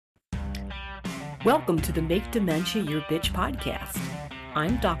Welcome to the Make Dementia Your Bitch podcast.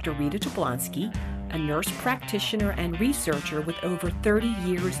 I'm Dr. Rita Jablonski, a nurse practitioner and researcher with over 30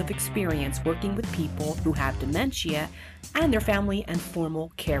 years of experience working with people who have dementia and their family and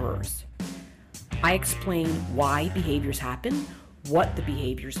formal carers. I explain why behaviors happen, what the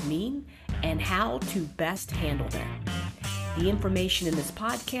behaviors mean, and how to best handle them. The information in this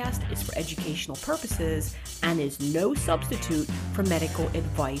podcast is for educational purposes and is no substitute for medical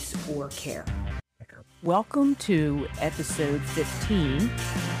advice or care. Welcome to episode 15,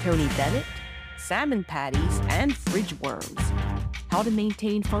 Tony Bennett, Salmon Patties, and Fridge Worms, How to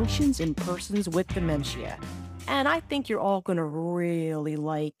Maintain Functions in Persons with Dementia. And I think you're all going to really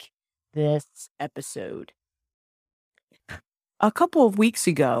like this episode. A couple of weeks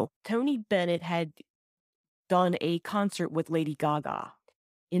ago, Tony Bennett had done a concert with Lady Gaga.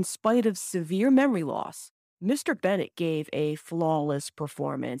 In spite of severe memory loss, Mr. Bennett gave a flawless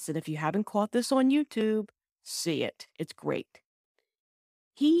performance, and if you haven't caught this on YouTube, see it. It's great.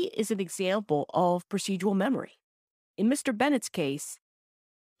 He is an example of procedural memory. In Mr. Bennett's case,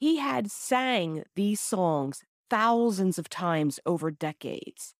 he had sang these songs thousands of times over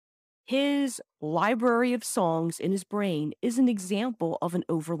decades. His library of songs in his brain is an example of an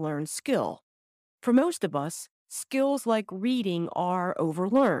overlearned skill. For most of us, skills like reading are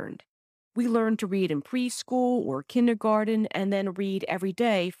overlearned. We learn to read in preschool or kindergarten and then read every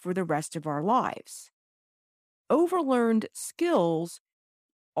day for the rest of our lives. Overlearned skills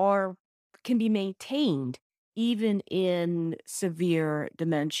can be maintained even in severe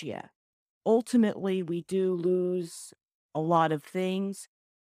dementia. Ultimately, we do lose a lot of things,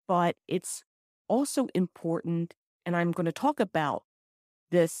 but it's also important, and I'm going to talk about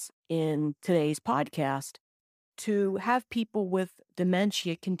this in today's podcast, to have people with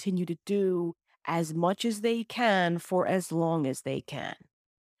dementia continue to do as much as they can for as long as they can.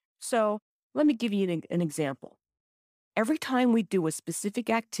 So let me give you an example. Every time we do a specific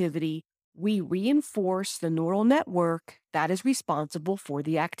activity, we reinforce the neural network that is responsible for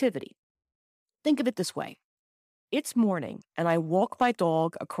the activity. Think of it this way. It's morning and I walk my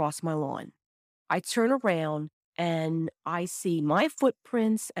dog across my lawn. I turn around and I see my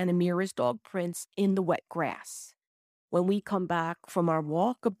footprints and Amira's dog prints in the wet grass. When we come back from our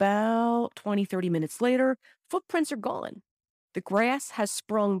walk about 20, 30 minutes later, footprints are gone. The grass has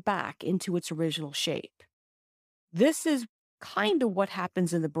sprung back into its original shape. This is kind of what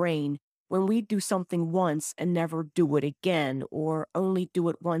happens in the brain when we do something once and never do it again, or only do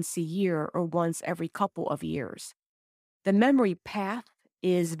it once a year or once every couple of years. The memory path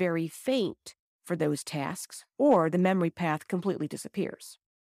is very faint for those tasks, or the memory path completely disappears.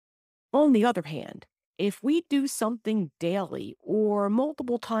 On the other hand, if we do something daily or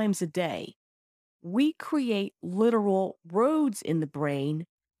multiple times a day, we create literal roads in the brain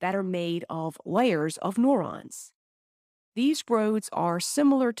that are made of layers of neurons. These roads are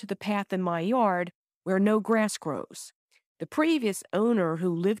similar to the path in my yard where no grass grows. The previous owner,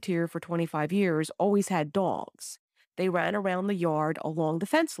 who lived here for 25 years, always had dogs. They ran around the yard along the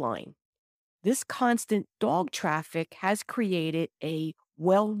fence line. This constant dog traffic has created a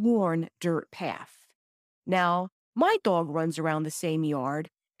well-worn dirt path. Now, my dog runs around the same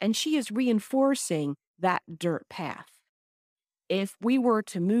yard, and she is reinforcing that dirt path. If we were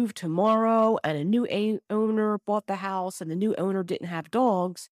to move tomorrow and a new owner bought the house and the new owner didn't have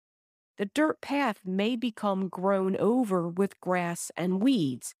dogs, the dirt path may become grown over with grass and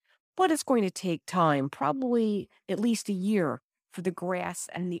weeds, but it's going to take time, probably at least a year, for the grass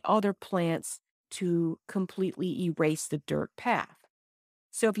and the other plants to completely erase the dirt path.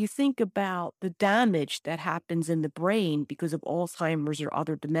 So if you think about the damage that happens in the brain because of Alzheimer's or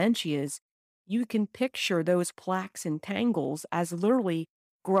other dementias, you can picture those plaques and tangles as literally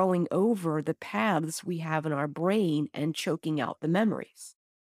growing over the paths we have in our brain and choking out the memories.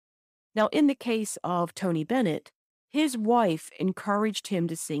 Now, in the case of Tony Bennett, his wife encouraged him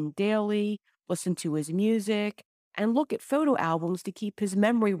to sing daily, listen to his music, and look at photo albums to keep his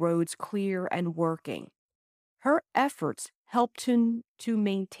memory roads clear and working. Her efforts helped him to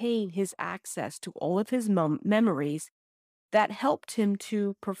maintain his access to all of his memories that helped him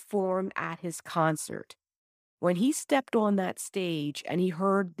to perform at his concert. When he stepped on that stage and he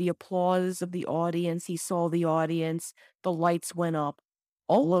heard the applause of the audience, he saw the audience, the lights went up,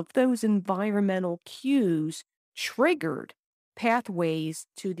 all of those environmental cues triggered pathways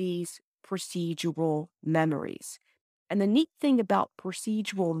to these procedural memories. And the neat thing about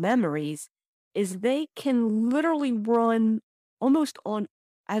procedural memories is they can literally run almost on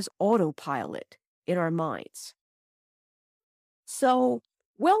as autopilot in our minds. So,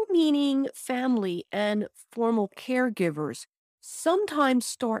 well-meaning family and formal caregivers sometimes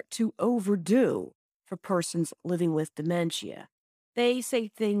start to overdo for persons living with dementia. They say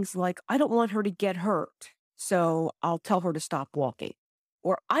things like, I don't want her to get hurt, so I'll tell her to stop walking.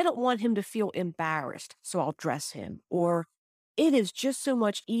 Or I don't want him to feel embarrassed, so I'll dress him. Or it is just so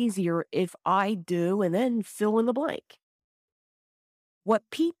much easier if I do, and then fill in the blank. What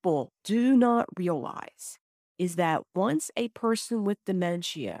people do not realize is that once a person with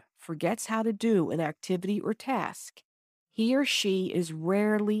dementia forgets how to do an activity or task, he or she is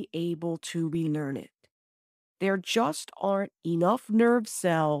rarely able to relearn it. There just aren't enough nerve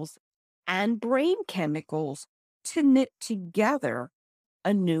cells and brain chemicals to knit together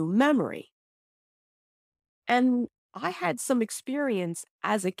a new memory. And I had some experience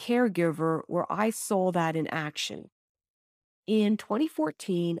as a caregiver where I saw that in action. In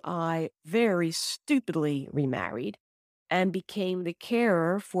 2014, I very stupidly remarried and became the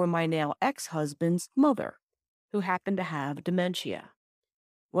carer for my now ex husband's mother, who happened to have dementia.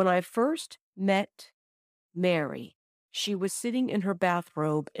 When I first met Mary, she was sitting in her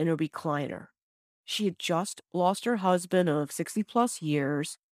bathrobe in a recliner. She had just lost her husband of 60 plus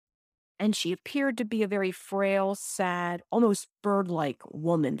years, and she appeared to be a very frail, sad, almost bird like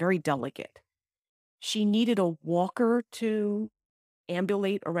woman, very delicate. She needed a walker to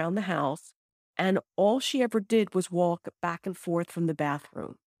ambulate around the house, and all she ever did was walk back and forth from the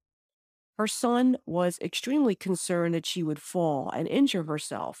bathroom. Her son was extremely concerned that she would fall and injure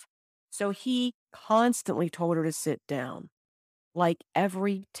herself, so he constantly told her to sit down, like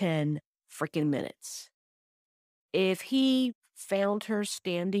every 10 freaking minutes. If he found her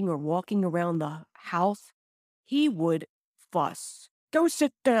standing or walking around the house, he would fuss. Go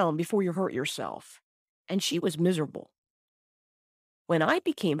sit down before you hurt yourself. And she was miserable. When I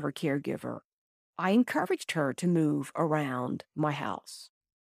became her caregiver, I encouraged her to move around my house.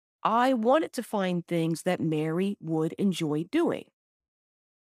 I wanted to find things that Mary would enjoy doing.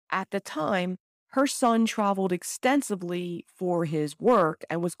 At the time, her son traveled extensively for his work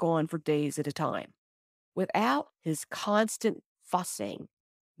and was gone for days at a time. Without his constant fussing,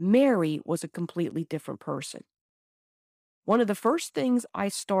 Mary was a completely different person. One of the first things I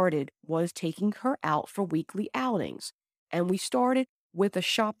started was taking her out for weekly outings, and we started with a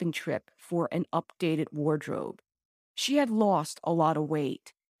shopping trip for an updated wardrobe. She had lost a lot of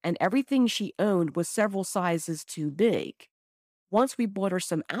weight, and everything she owned was several sizes too big. Once we bought her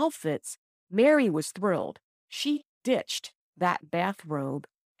some outfits, Mary was thrilled. She ditched that bathrobe,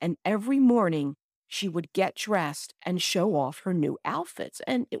 and every morning she would get dressed and show off her new outfits,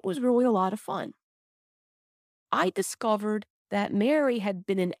 and it was really a lot of fun. I discovered that Mary had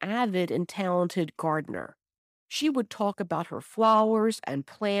been an avid and talented gardener. She would talk about her flowers and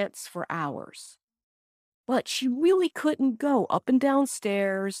plants for hours. But she really couldn't go up and down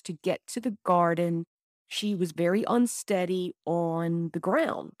stairs to get to the garden. She was very unsteady on the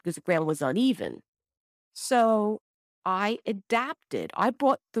ground because the ground was uneven. So I adapted. I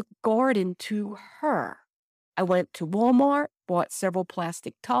brought the garden to her. I went to Walmart, bought several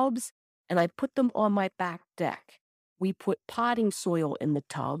plastic tubs, and I put them on my back deck. We put potting soil in the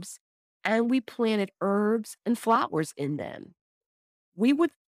tubs, and we planted herbs and flowers in them. We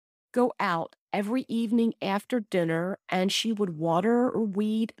would go out every evening after dinner, and she would water or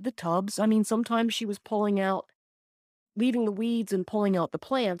weed the tubs. I mean, sometimes she was leaving the weeds and pulling out the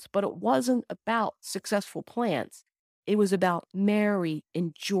plants, but it wasn't about successful plants. It was about Mary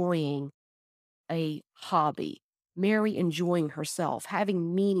enjoying a hobby, Mary enjoying herself,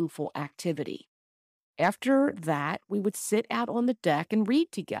 having meaningful activity. After that, we would sit out on the deck and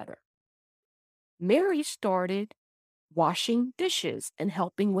read together. Mary started washing dishes and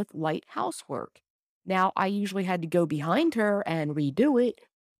helping with light housework. Now, I usually had to go behind her and redo it,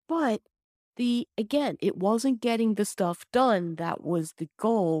 but again, it wasn't getting the stuff done that was the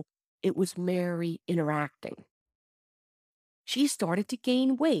goal. It was Mary interacting. She started to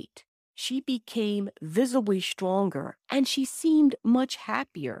gain weight. She became visibly stronger and she seemed much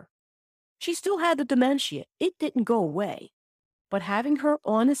happier. She still had the dementia. It didn't go away. But having her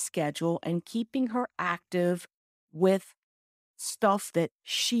on a schedule and keeping her active with stuff that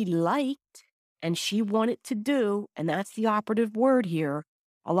she liked and she wanted to do, and that's the operative word here.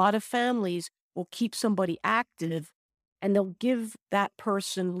 A lot of families will keep somebody active and they'll give that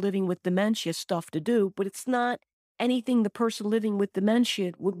person living with dementia stuff to do, but it's not anything the person living with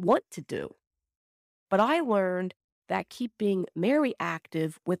dementia would want to do. But I learned that keeping Mary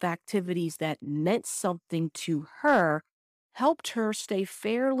active with activities that meant something to her helped her stay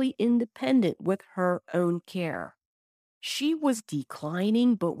fairly independent with her own care. She was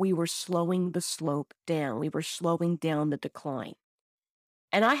declining, but we were slowing the slope down. We were slowing down the decline.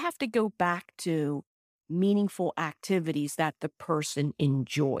 And I have to go back to meaningful activities that the person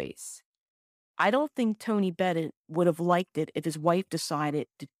enjoys. I don't think Tony Bennett would have liked it if his wife decided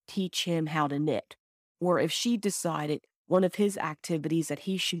to teach him how to knit, or if she decided one of his activities that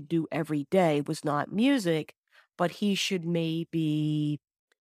he should do every day was not music, but he should maybe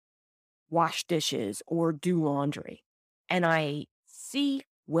wash dishes or do laundry. And I see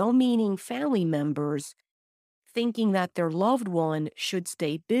well meaning family members thinking that their loved one should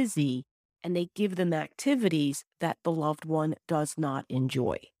stay busy and they give them activities that the loved one does not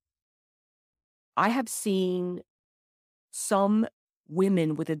enjoy. I have seen some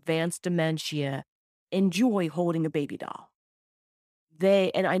women with advanced dementia enjoy holding a baby doll.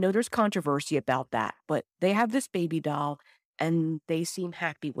 And I know there's controversy about that, but they have this baby doll and they seem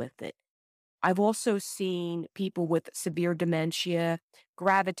happy with it. I've also seen people with severe dementia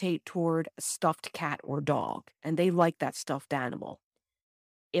gravitate toward a stuffed cat or dog, and they like that stuffed animal.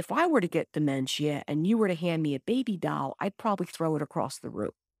 If I were to get dementia and you were to hand me a baby doll, I'd probably throw it across the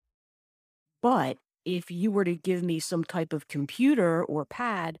room. But if you were to give me some type of computer or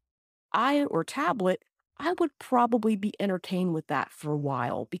pad, or tablet, I would probably be entertained with that for a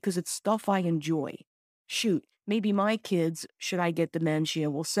while because it's stuff I enjoy. Shoot, maybe my kids, should I get dementia,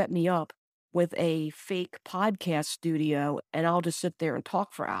 will set me up with a fake podcast studio and I'll just sit there and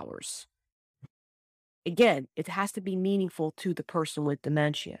talk for hours. Again, it has to be meaningful to the person with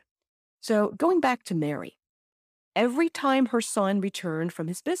dementia. So going back to Mary, every time her son returned from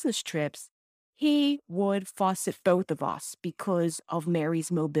his business trips, he would fuss at both of us because of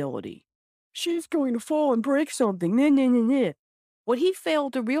Mary's mobility. She's going to fall and break something. Nah, nah, nah, nah. What he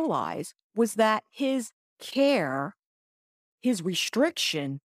failed to realize was that his care, his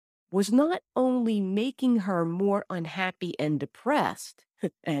restriction, was not only making her more unhappy and depressed,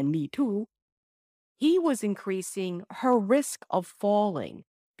 and me too, he was increasing her risk of falling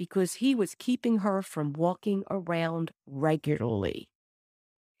because he was keeping her from walking around regularly.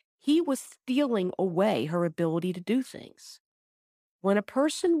 He was stealing away her ability to do things. When a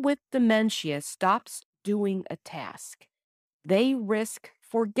person with dementia stops doing a task, they risk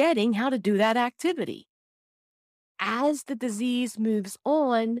forgetting how to do that activity. As the disease moves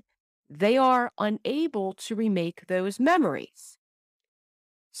on, they are unable to remake those memories.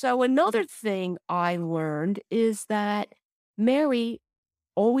 So another thing I learned is that Mary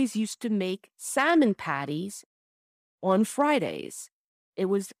always used to make salmon patties on Fridays. It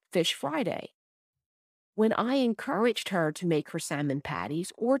was Fish Friday. When I encouraged her to make her salmon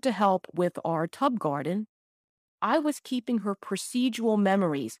patties or to help with our tub garden, I was keeping her procedural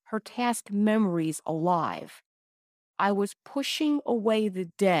memories, her task memories alive. I was pushing away the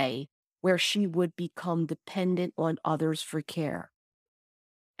day where she would become dependent on others for care.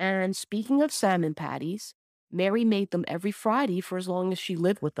 And speaking of salmon patties, Mary made them every Friday for as long as she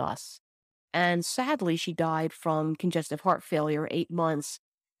lived with us. And sadly, she died from congestive heart failure 8 months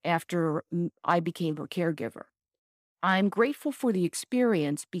after I became her caregiver. I'm grateful for the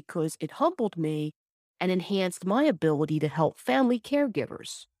experience because it humbled me and enhanced my ability to help family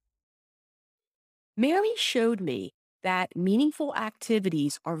caregivers. Mary showed me that meaningful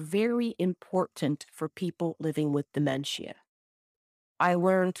activities are very important for people living with dementia. I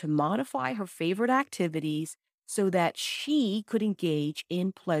learned to modify her favorite activities so that she could engage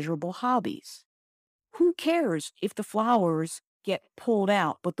in pleasurable hobbies. Who cares if the flowers get pulled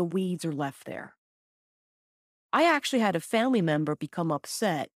out, but the weeds are left there? I actually had a family member become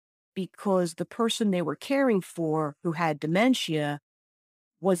upset because the person they were caring for who had dementia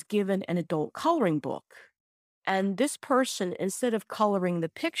was given an adult coloring book. And this person, instead of coloring the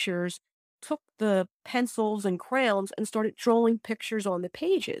pictures, took the pencils and crayons and started drawing pictures on the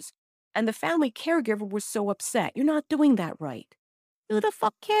pages. And the family caregiver was so upset. You're not doing that right. Who the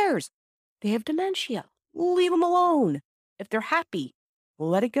fuck cares? They have dementia. Leave them alone. If they're happy,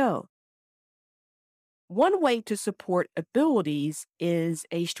 let it go. One way to support abilities is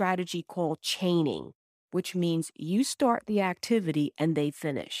a strategy called chaining, which means you start the activity and they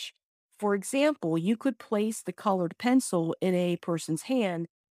finish. For example, you could place the colored pencil in a person's hand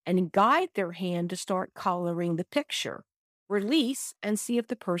and guide their hand to start coloring the picture. Release and see if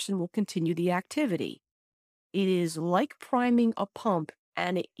the person will continue the activity. It is like priming a pump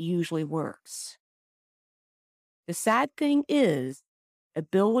and it usually works. The sad thing is,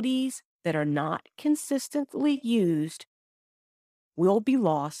 abilities that are not consistently used will be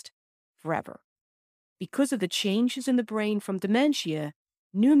lost forever. Because of the changes in the brain from dementia,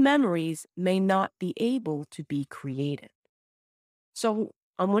 new memories may not be able to be created. So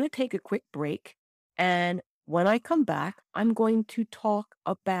I'm going to take a quick break. And when I come back, I'm going to talk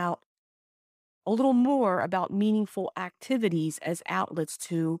about a little more about meaningful activities as outlets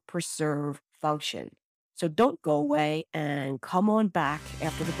to preserve function. So don't go away and come on back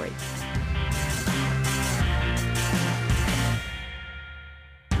after the break.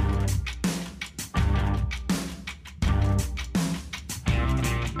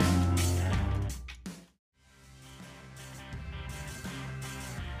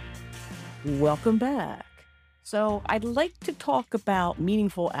 Welcome back. So, I'd like to talk about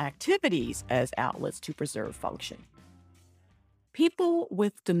meaningful activities as outlets to preserve function. People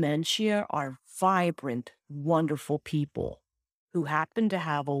with dementia are vibrant, wonderful people who happen to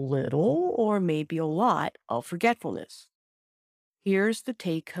have a little or maybe a lot of forgetfulness. Here's the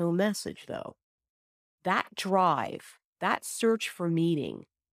take home message though: that drive, that search for meaning,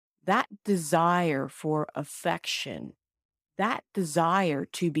 that desire for affection, that desire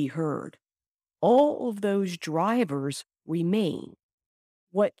to be heard, all of those drivers remain.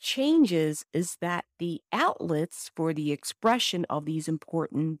 What changes is that the outlets for the expression of these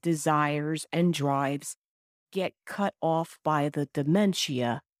important desires and drives get cut off by the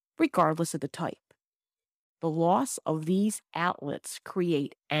dementia, regardless of the type. The loss of these outlets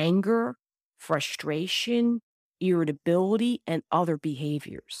create anger, frustration, irritability, and other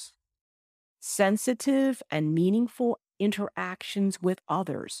behaviors. Sensitive and meaningful interactions with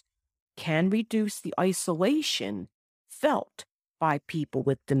others can reduce the isolation felt by people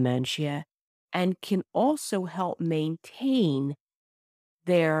with dementia and can also help maintain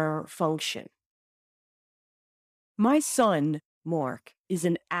their function. My son, Mark, is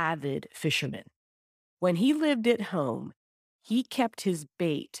an avid fisherman. When he lived at home, he kept his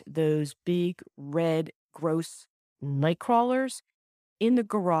bait, those big, red, gross night crawlers, in the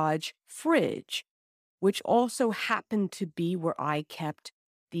garage fridge, which also happened to be where I kept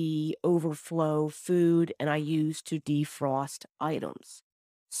the overflow food and I used to defrost items.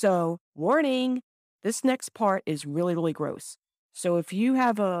 So, warning, this next part is really, really gross. So, if you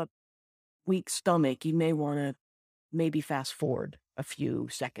have a weak stomach, you may want to maybe fast forward a few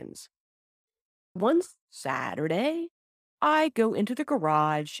seconds. One Saturday, I go into the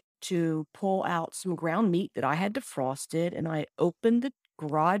garage to pull out some ground meat that I had defrosted, and I opened the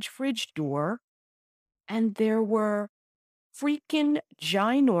garage fridge door, and there were freaking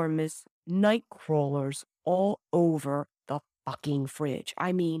ginormous night crawlers all over the fucking fridge.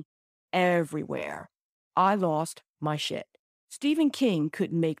 I mean, everywhere. I lost my shit. Stephen King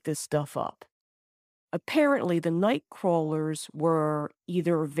couldn't make this stuff up. Apparently, the night crawlers were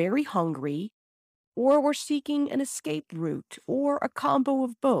either very hungry or were seeking an escape route or a combo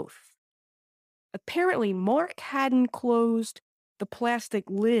of both. Apparently, Mark hadn't closed the plastic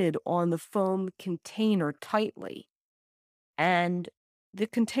lid on the foam container tightly, and the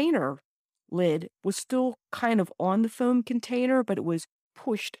container lid was still kind of on the foam container, but it was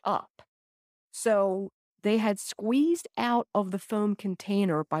pushed up. So they had squeezed out of the foam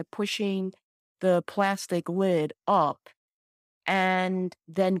container by pushing the plastic lid up and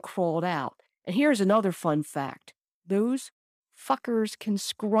then crawled out. And here's another fun fact: those fuckers can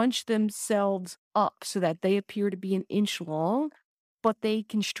scrunch themselves up so that they appear to be an inch long, but they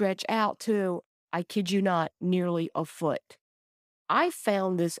can stretch out to, I kid you not, nearly a foot. I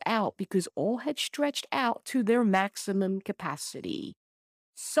found this out because all had stretched out to their maximum capacity.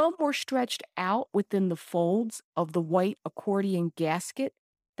 Some were stretched out within the folds of the white accordion gasket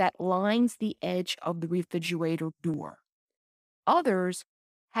that lines the edge of the refrigerator door. Others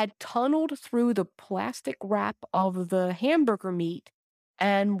had tunneled through the plastic wrap of the hamburger meat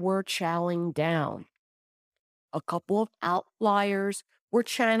and were chowing down. A couple of outliers were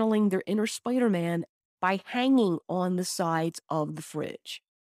channeling their inner Spider-Man by hanging on the sides of the fridge.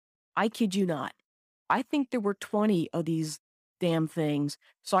 I kid you not. I think there were 20 of these damn things,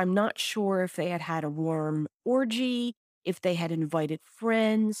 so I'm not sure if they had had a warm orgy, if they had invited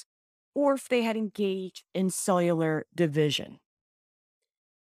friends, or if they had engaged in cellular division.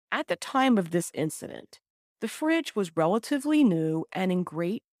 At the time of this incident, the fridge was relatively new and in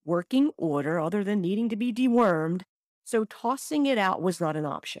great working order other than needing to be dewormed, so tossing it out was not an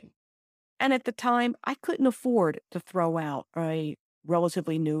option. And at the time, I couldn't afford to throw out a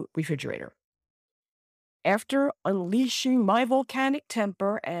relatively new refrigerator. After unleashing my volcanic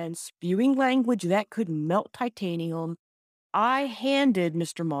temper and spewing language that could melt titanium, I handed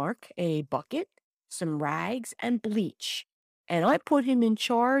Mr. Mark a bucket, some rags, and bleach, and I put him in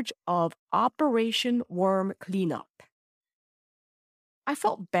charge of Operation Worm Cleanup. I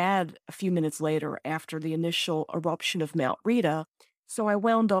felt bad a few minutes later after the initial eruption of Mount Rita, so I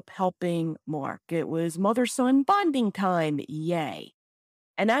wound up helping Mark. It was mother-son bonding time, yay.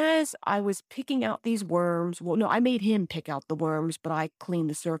 And as I was picking out these worms, well, no, I made him pick out the worms, but I cleaned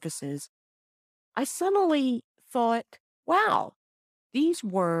the surfaces. I suddenly thought, wow, These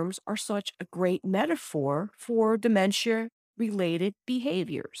worms are such a great metaphor for dementia-related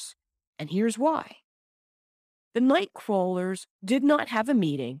behaviors. And here's why. The night crawlers did not have a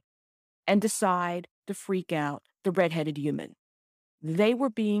meeting and decide to freak out the red-headed human. They were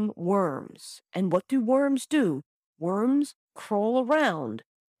being worms. And what do worms do? Worms crawl around,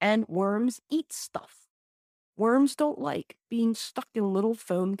 and worms eat stuff. Worms don't like being stuck in little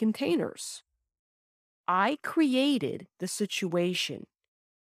foam containers. I created the situation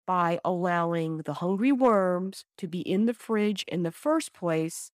by allowing the hungry worms to be in the fridge in the first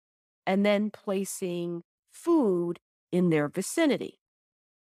place and then placing food in their vicinity.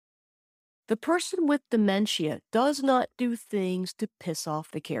 The person with dementia does not do things to piss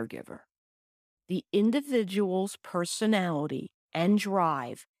off the caregiver. The individual's personality and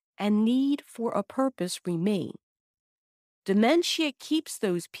drive and need for a purpose remain. Dementia keeps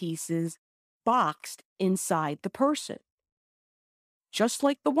those pieces boxed inside the person. Just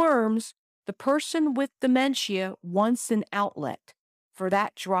like the worms, the person with dementia wants an outlet for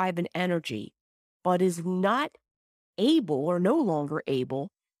that drive and energy, but is not able or no longer able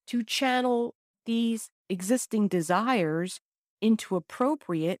to channel these existing desires into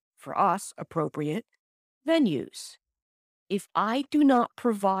appropriate, for us, appropriate venues. If I do not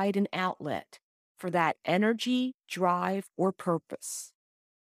provide an outlet for that energy, drive, or purpose,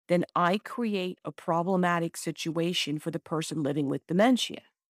 then I create a problematic situation for the person living with dementia.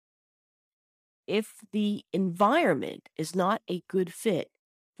 If the environment is not a good fit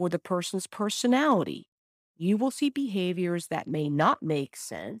for the person's personality, you will see behaviors that may not make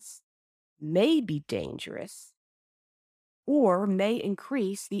sense, may be dangerous, or may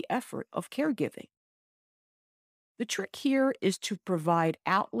increase the effort of caregiving. The trick here is to provide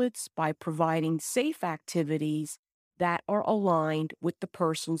outlets by providing safe activities that are aligned with the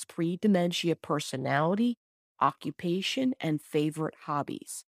person's pre-dementia personality, occupation, and favorite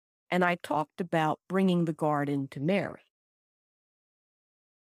hobbies. And I talked about bringing the garden to Mary.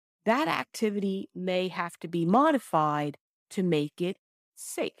 That activity may have to be modified to make it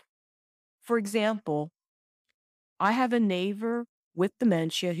safe. For example, I have a neighbor with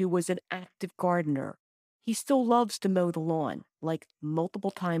dementia who was an active gardener. He still loves to mow the lawn, like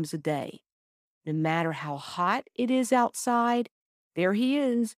multiple times a day. No matter how hot it is outside, there he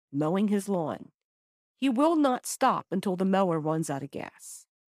is, mowing his lawn. He will not stop until the mower runs out of gas.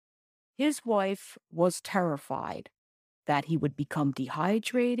 His wife was terrified that he would become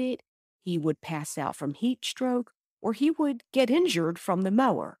dehydrated, he would pass out from heat stroke, or he would get injured from the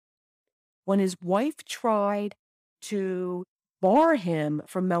mower. When his wife tried to bar him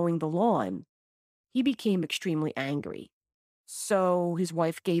from mowing the lawn, he became extremely angry. So his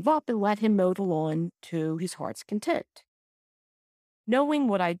wife gave up and let him mow the lawn to his heart's content. Knowing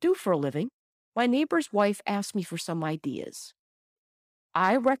what I do for a living, my neighbor's wife asked me for some ideas.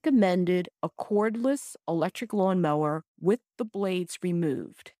 I recommended a cordless electric lawnmower with the blades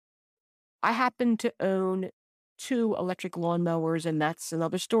removed. I happen to own 2 electric lawnmowers, and that's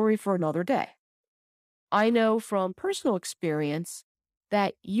another story for another day. I know from personal experience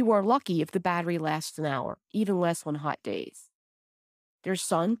that you are lucky if the battery lasts an hour, even less on hot days. Their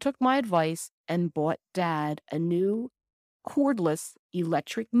son took my advice and bought Dad a new cordless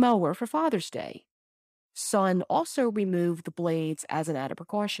electric mower for Father's Day. Son also removed the blades as an added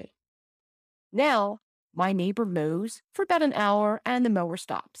precaution. Now, my neighbor mows for about an hour and the mower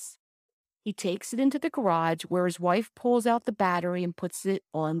stops. He takes it into the garage where his wife pulls out the battery and puts it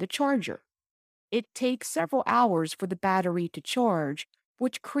on the charger. It takes several hours for the battery to charge,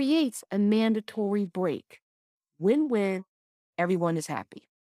 which creates a mandatory break. Win-win, everyone is happy.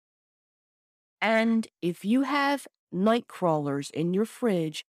 And if you have night crawlers in your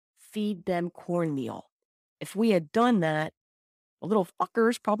fridge, feed them cornmeal. If we had done that, the little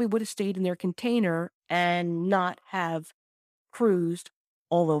fuckers probably would have stayed in their container and not have cruised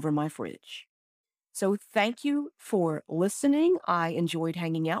all over my fridge. So thank you for listening. I enjoyed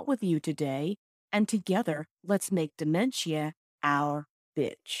hanging out with you today. And together, let's make dementia our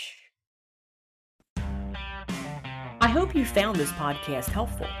bitch. I hope you found this podcast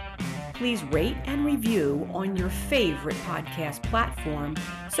helpful. Please rate and review on your favorite podcast platform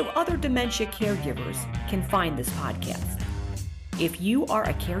so other dementia caregivers can find this podcast. If you are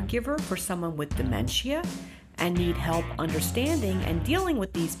a caregiver for someone with dementia and need help understanding and dealing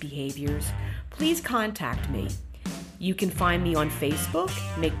with these behaviors, please contact me. You can find me on Facebook,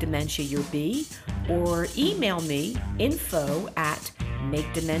 Make Dementia Your Bee, or email me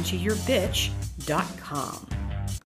info@makedementiayourbitch.com.